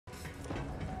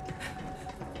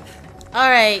All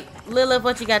right, Lilith,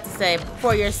 what you got to say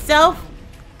for yourself?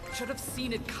 Should have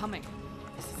seen it coming.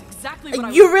 This is exactly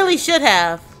what You really should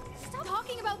have. Stop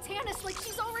talking about Tannis like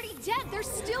she's already dead. There's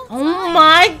still time. Oh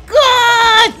my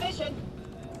God!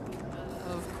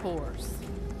 Of course.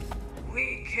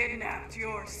 We kidnapped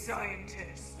your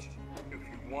scientist. If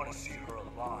you want to see her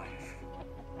alive,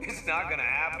 it's not gonna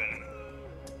happen.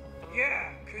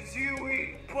 Yeah, cause you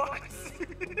eat butts.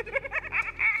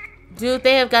 Dude,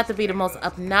 they have got to be the most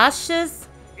obnoxious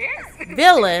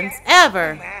villains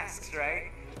ever. Masks, right?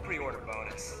 Pre-order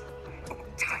bonus. Oh,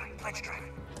 time, pledge drive.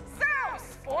 So,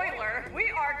 spoiler,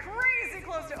 we are crazy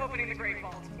close to opening the Great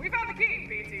Vault. We found the key,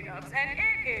 BT dubs, and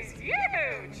it is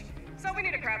huge. So we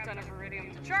need a crap ton of iridium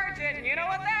to charge it, and you know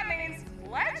what that means.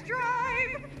 Let's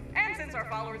drive! And since our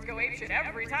followers go apeshit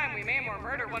every time we maim or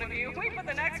murder one of you, we put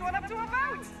the next one up to a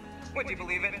vote. Would you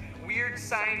believe it? Weird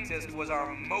Scientist was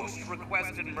our most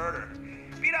requested murder.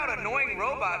 Beat out Annoying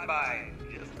Robot by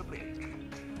just a bit.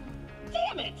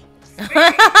 Damn it!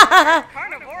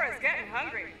 Carnivore is getting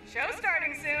hungry. Show's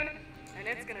starting soon, and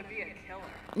it's gonna be a killer.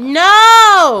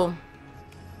 No!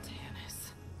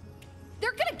 Tannis.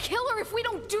 They're gonna kill her if we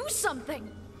don't do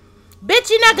something. Bitch,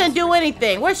 you're not gonna do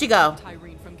anything. Where'd she go?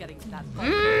 Tyreen from getting to that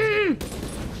point.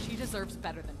 She deserves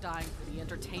better than dying for the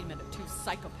entertainment of two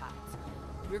psychopaths.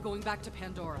 We're going back to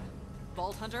Pandora.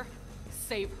 Vault Hunter,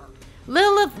 save her.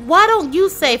 Lilith, why don't you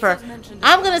save her?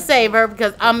 I'm gonna save her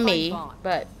because I'm me,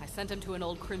 but... I sent him to an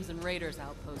old Crimson Raiders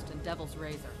outpost in Devil's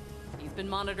Razor. He's been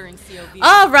monitoring COV.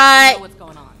 All right. Know what's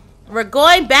going on. We're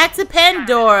going back to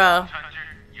Pandora. Hunter,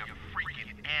 you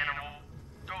freaking animal.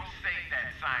 Go save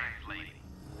that science lady.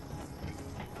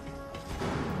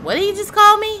 What did he just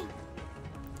call me?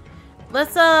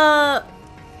 Let's,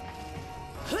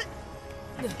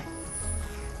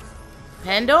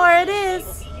 Pandora it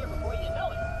is.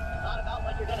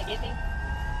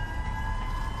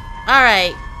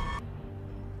 Alright.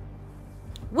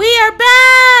 We are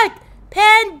back!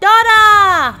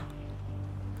 Pandora!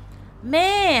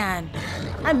 Man,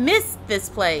 I missed this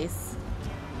place.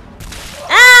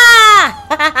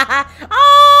 Ah!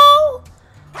 Oh!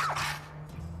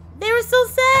 They were so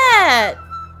sad.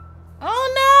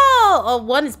 Oh no! Oh,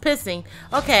 one is pissing.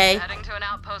 Okay. Heading to an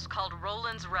outpost called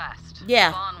Roland's Rest.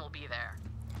 Yeah. Vaughn will be there.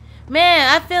 Man,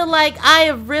 I feel like I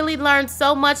have really learned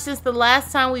so much since the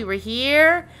last time we were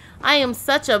here. I am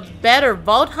such a better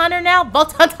Vault Hunter now.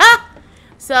 Vault Hunter!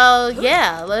 So,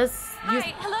 yeah, let's...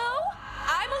 Hi, hello?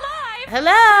 I'm alive!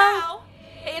 Hello! Wow.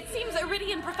 It seems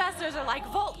Iridian professors are like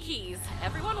vault keys.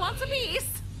 Everyone wants a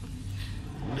piece.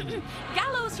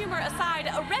 Gallows humor aside,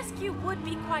 a rescue would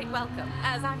be quite welcome,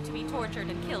 as I'm to be tortured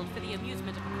and killed for the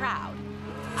amusement of a crowd.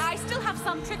 I still have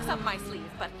some tricks up my sleeve,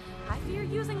 but I fear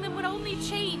using them would only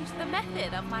change the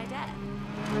method of my death.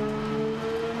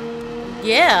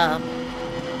 Yeah.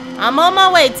 I'm on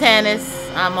my way, Tannis.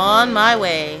 I'm on my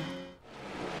way.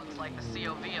 Looks like the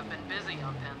COV have been busy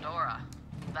on Pandora.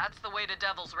 That's the way to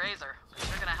Devil's Razor.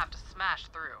 They're gonna have to smash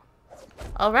through.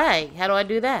 Alright, how do I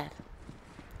do that?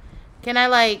 Can I,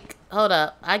 like... Hold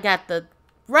up. I got the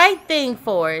right thing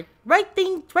for it. Right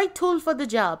tool for the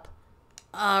job.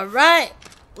 Alright.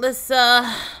 Let's,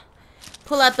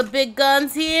 pull out the big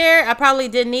guns here. I probably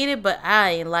didn't need it, but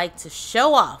I like to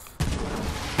show off.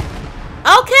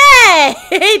 Okay!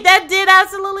 That did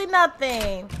absolutely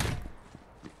nothing.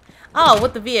 Oh,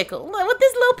 with the vehicle. Look, with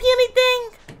this little puny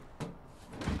thing.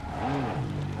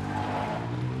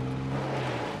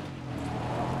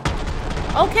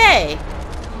 Okay.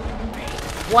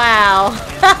 Wow.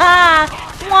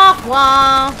 Wah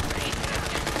wah.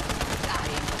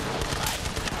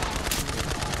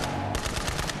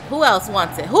 Who else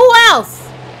wants it? Who else?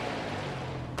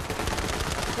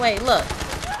 Wait, look.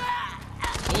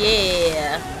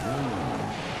 Yeah.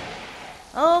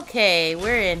 Okay,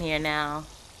 we're in here now.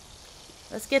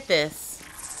 Let's get this.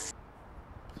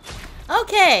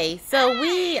 Okay, so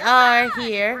we are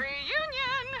here.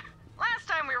 Reunion! Last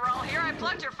time we were all here, I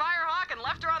plugged your Firehawk and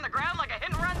left her on the ground like a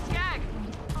hit-and-run skag.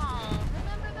 Oh,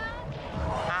 remember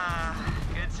that?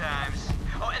 Good times.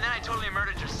 Oh, and then I totally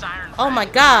murdered your siren. Oh my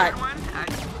friend. God. One? I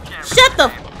can't Shut the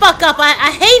remember fuck up.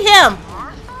 I hate him.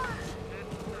 Martha?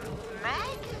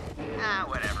 Meg?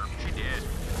 Whatever. She did.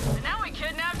 And now we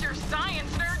kidnapped your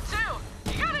science nerd,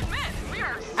 too. You gotta admit, we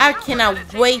are I super cannot good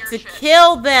at wait taking to your shit.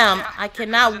 kill them. Yeah, I your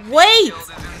cannot cousin wait. killed us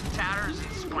in tatters and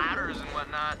splatters and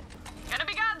whatnot. Gonna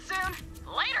be gone soon.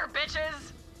 Later,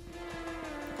 bitches.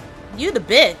 You the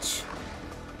bitch.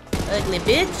 Ugly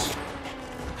bitch.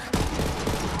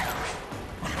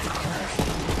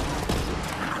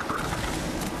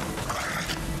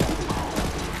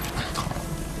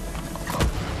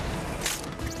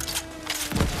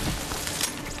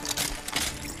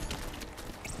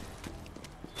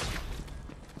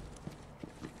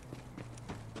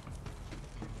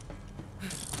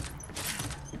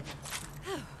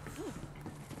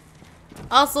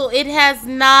 Also, it has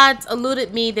not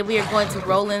eluded me that we are going to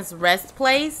Roland's rest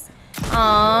place.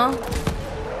 Aww.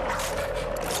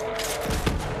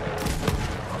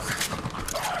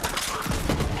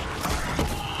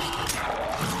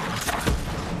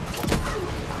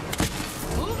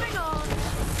 Moving on.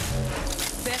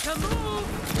 Better move.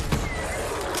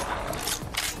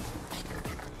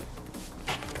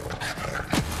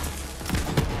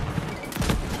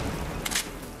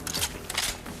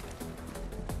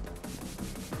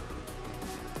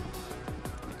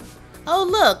 Oh,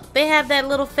 look, they have that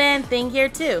little fan thing here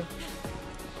too.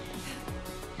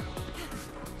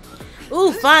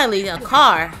 Ooh, finally a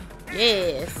car.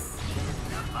 Yes.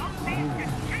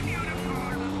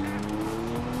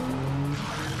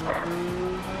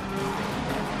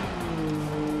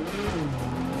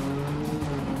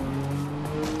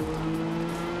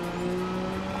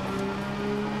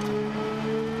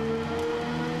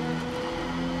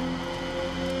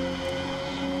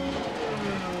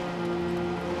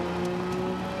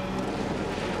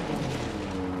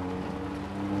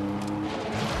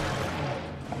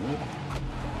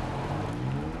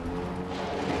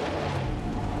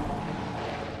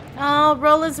 Oh,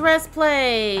 Roland's rest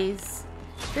place.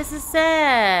 This is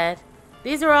sad.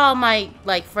 These are all my,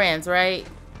 like, friends, right?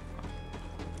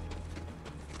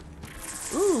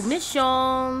 Ooh,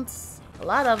 missions. A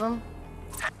lot of them.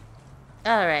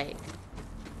 Alright.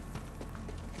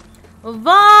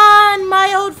 Vaughn,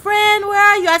 my old friend, where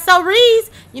are you? I saw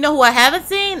Reese. You know who I haven't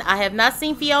seen? I have not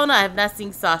seen Fiona. I have not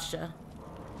seen Sasha.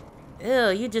 Ew,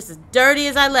 you're just as dirty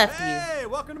as I left you. Hey,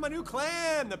 welcome to my new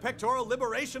clan, the Pectoral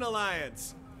Liberation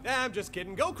Alliance. Nah, I'm just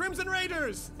kidding. Go Crimson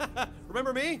Raiders!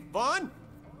 Remember me, Vaughn?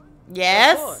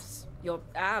 Yes. Of course. Your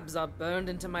abs are burned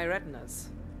into my retinas.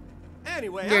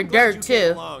 Anyway, You're I'm glad dirt, you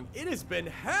came too. along. It has been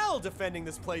hell defending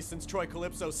this place since Troy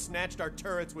Calypso snatched our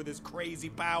turrets with his crazy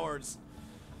powers.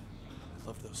 I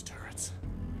love those turrets.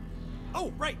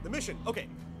 Oh, right, the mission. Okay,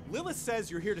 Lilith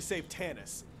says you're here to save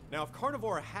Tannis. Now, if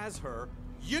Carnivora has her,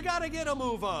 you gotta get a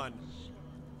move on.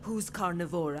 Who's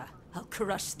Carnivora? I'll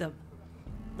crush them.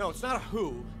 No, it's not a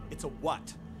who, it's a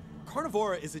what.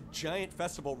 Carnivora is a giant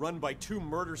festival run by two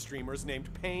murder streamers named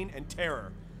Pain and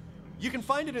Terror. You can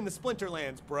find it in the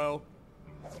Splinterlands, bro.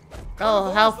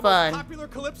 Oh, how Carnivora's the fun. most popular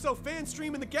Calypso fan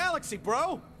stream in the galaxy,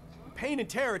 bro. Pain and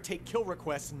Terror take kill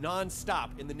requests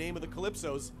non-stop in the name of the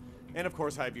Calypsos, and of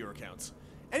course high viewer counts.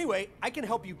 Anyway, I can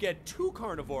help you get to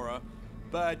Carnivora,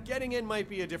 but getting in might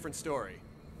be a different story.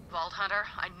 Vault Hunter,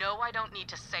 I know I don't need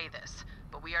to say this,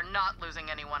 but we are not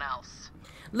losing anyone else.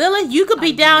 Lilith, you could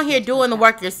be down here doing the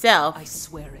work yourself. I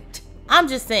swear it. I'm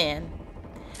just saying.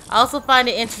 I also find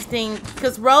it interesting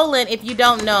because Roland, if you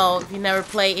don't know, if you never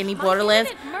play any Borderlands,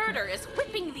 My imminent murder is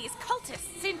whipping these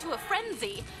cultists into a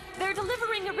frenzy. They're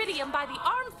delivering iridium by the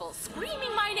armful,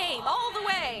 screaming my name all the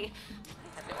way.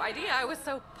 I had no idea I was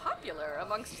so popular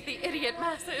amongst the idiot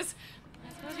masses. I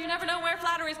suppose you never know where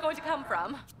flattery is going to come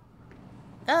from.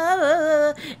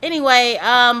 Anyway,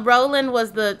 Roland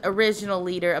was the original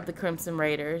leader of the Crimson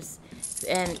Raiders,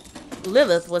 and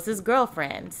Lilith was his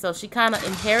girlfriend, so she kind of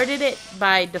inherited it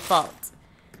by default,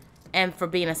 and for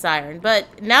being a siren.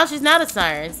 But now she's not a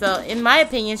siren, so in my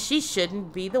opinion, she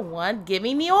shouldn't be the one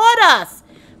giving the orders.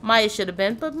 Maya should have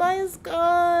been, but Maya's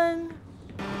gone.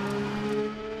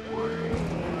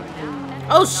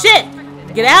 Oh shit!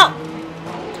 Get out!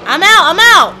 I'm out! I'm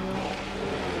out!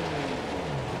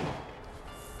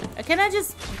 Can I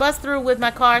just bust through with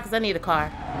my car? Because I need a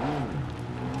car.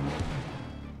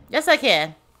 Yes, I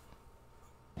can.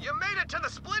 You made it to the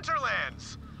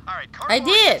Splinterlands! Alright, I did.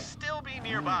 Carnivora should still be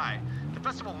nearby. The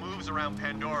festival moves around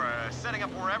Pandora, setting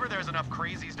up wherever there's enough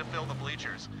crazies to fill the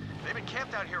bleachers. They've been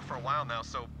camped out here for a while now,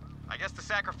 so I guess the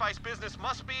sacrifice business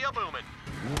must be a booming.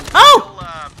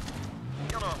 Oh!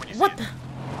 You'll know it when you What see the? it.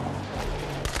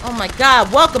 Oh my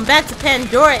god, welcome back to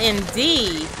Pandora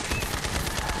indeed.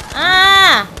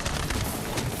 Ah!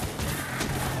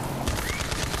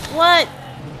 What?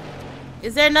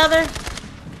 Is there another?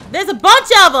 There's a bunch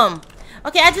of them!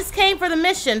 Okay, I just came for the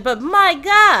mission, but my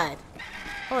god.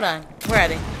 Hold on, where are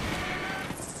they?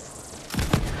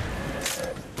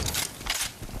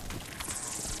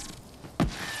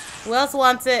 Who else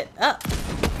wants it? Oh.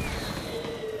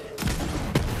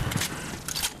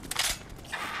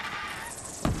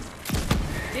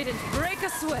 Didn't break a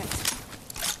sweat.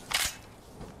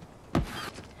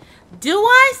 Do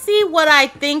I see what I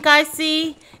think I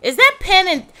see? Is that Pain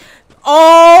and...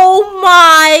 Oh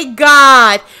my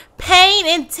god! Pain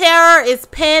and Terror is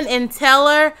Penn and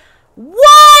Teller?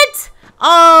 What?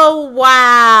 Oh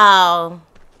wow.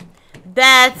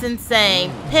 That's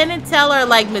insane. Penn and Teller are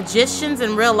like magicians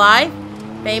in real life.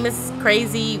 Famous,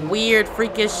 crazy, weird,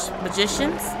 freakish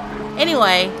magicians.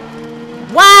 Anyway.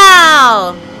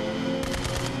 Wow!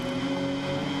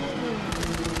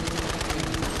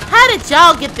 How did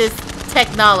y'all get this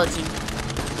technology?